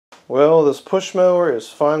Well, this push mower is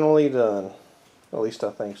finally done. At least I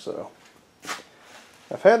think so.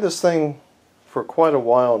 I've had this thing for quite a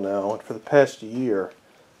while now, and for the past year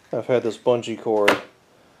I've had this bungee cord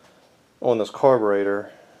on this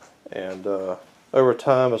carburetor, and over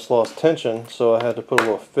time it's lost tension, so I had to put a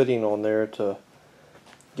little fitting on there to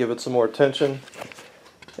give it some more tension.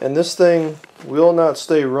 And this thing will not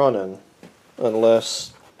stay running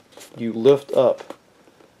unless you lift up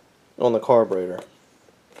on the carburetor.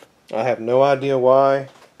 I have no idea why.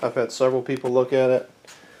 I've had several people look at it.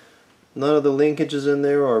 None of the linkages in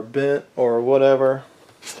there are bent or whatever.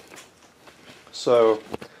 So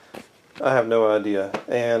I have no idea.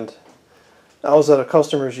 And I was at a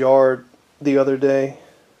customer's yard the other day,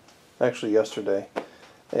 actually yesterday,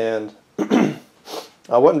 and I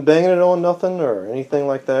wasn't banging it on nothing or anything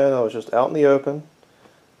like that. I was just out in the open,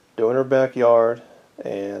 doing her backyard,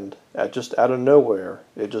 and just out of nowhere,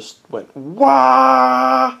 it just went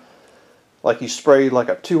wah! Like you sprayed like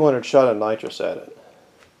a 200 shot of nitrous at it.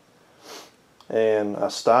 And I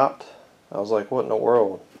stopped. I was like, what in the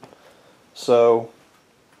world? So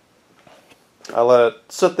I let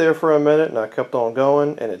it sit there for a minute, and I kept on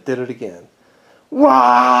going, and it did it again.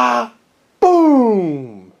 Wah!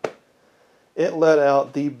 Boom! It let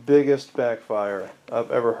out the biggest backfire I've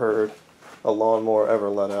ever heard a lawnmower ever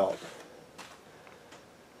let out.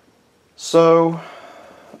 So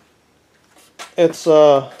it's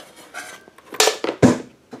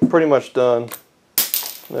pretty much done.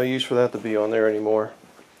 No use for that to be on there anymore.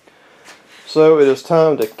 So it is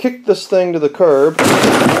time to kick this thing to the curb.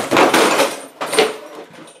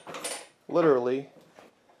 Literally.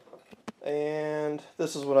 And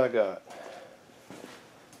this is what I got.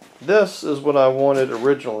 This is what I wanted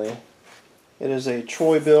originally. It is a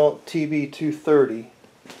bilt tb230,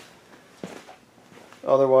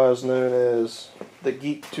 otherwise known as the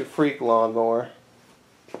Geek to Freak lawnmower.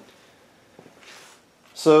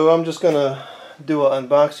 So I'm just gonna do an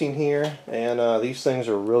unboxing here, and these things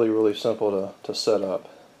are really simple to set up.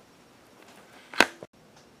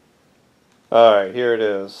 Alright, here it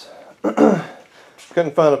is.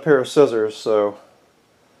 Couldn't find a pair of scissors, so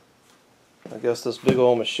I guess this big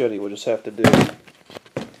old machete will just have to do.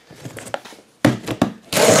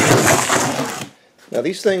 Now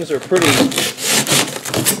these things are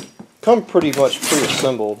come pretty much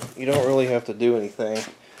pre-assembled. You don't really have to do anything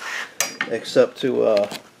except to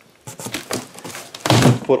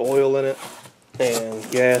put oil in it and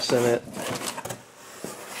gas in it,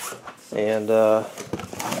 and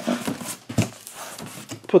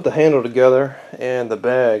put the handle together and the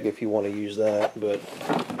bag if you want to use that. But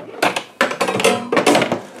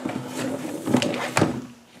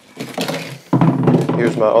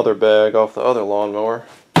here's my other bag off the other lawnmower.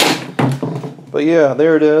 But yeah,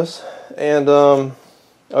 there it is. And oh,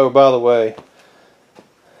 by the way,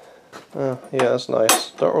 yeah, that's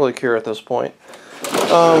nice. Don't really care at this point.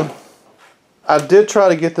 I did try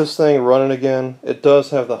to get this thing running again. It does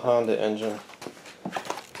have the Honda engine.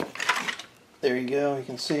 There you go, you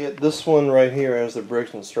can see it. This one right here has the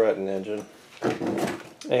Briggs & Stratton engine.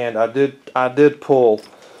 And I did pull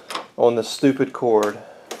on this stupid cord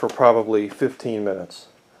for probably 15 minutes.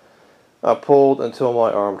 I pulled until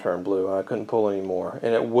my arm turned blue. I couldn't pull anymore,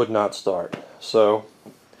 and it would not start. So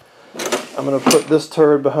I'm going to put this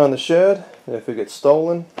turd behind the shed, and if it gets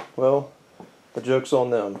stolen, well, the joke's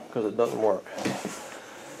on them, because it doesn't work.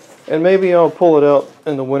 And maybe I'll pull it out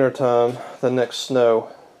in the wintertime, the next snow,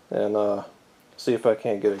 and see if I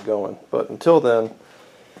can't get it going. But until then,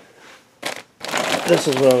 this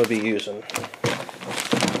is what I'm going to be using.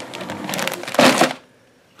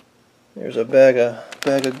 There's a bag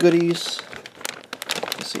of goodies.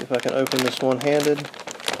 Let's see if I can open this one-handed.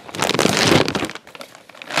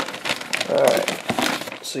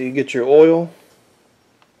 Alright, so you get your oil.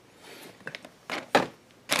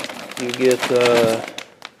 You get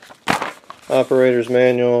operator's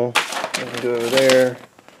manual. You can go over there.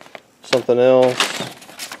 Something else.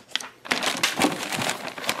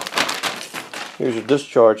 Here's your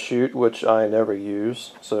discharge chute, which I never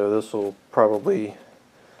use, so this will probably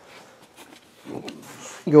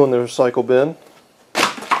go in the recycle bin.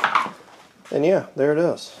 And yeah, there it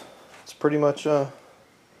is. It's pretty much it.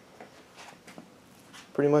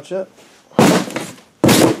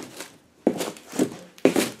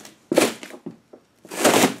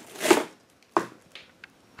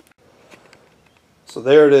 So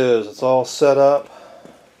there it is. It's all set up.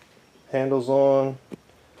 Handles on.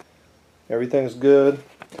 Everything's good.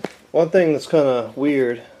 One thing that's kind of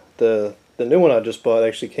weird, the new one I just bought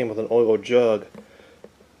actually came with an oil jug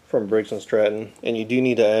from Briggs & Stratton, and you do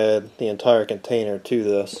need to add the entire container to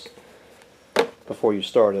this before you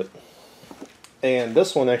start it. And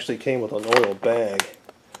this one actually came with an oil bag.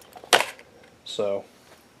 So,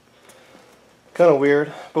 kind of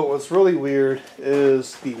weird. But what's really weird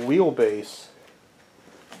is the wheelbase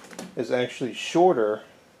is actually shorter,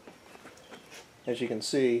 as you can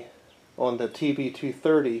see, on the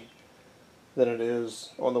tb230 than it is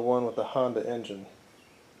on the one with the Honda engine.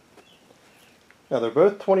 Now they're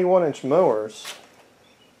both 21-inch mowers,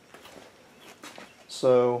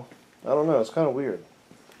 so I don't know, it's kind of weird.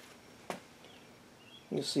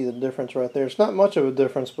 You see the difference right there. It's not much of a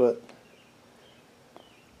difference, but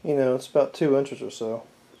you know, it's about 2 inches or so.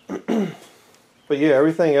 But yeah,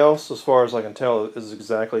 everything else, as far as I can tell, is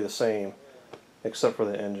exactly the same, except for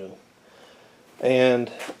the engine.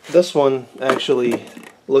 And this one actually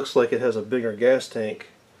looks like it has a bigger gas tank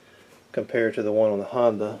compared to the one on the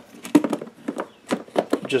Honda,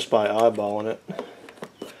 just by eyeballing it.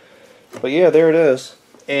 But yeah, there it is.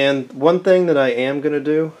 And one thing that I am going to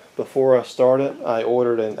do before I start it, I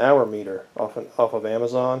ordered an hour meter off of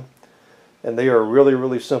Amazon. And they are really,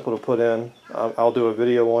 really simple to put in. I'll do a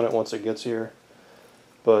video on it once it gets here.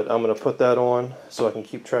 But I'm going to put that on so I can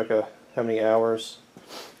keep track of how many hours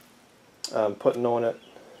I'm putting on it.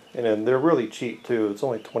 And then they're really cheap too. It's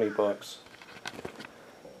only 20 bucks.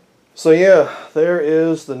 So yeah, there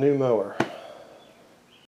is the new mower.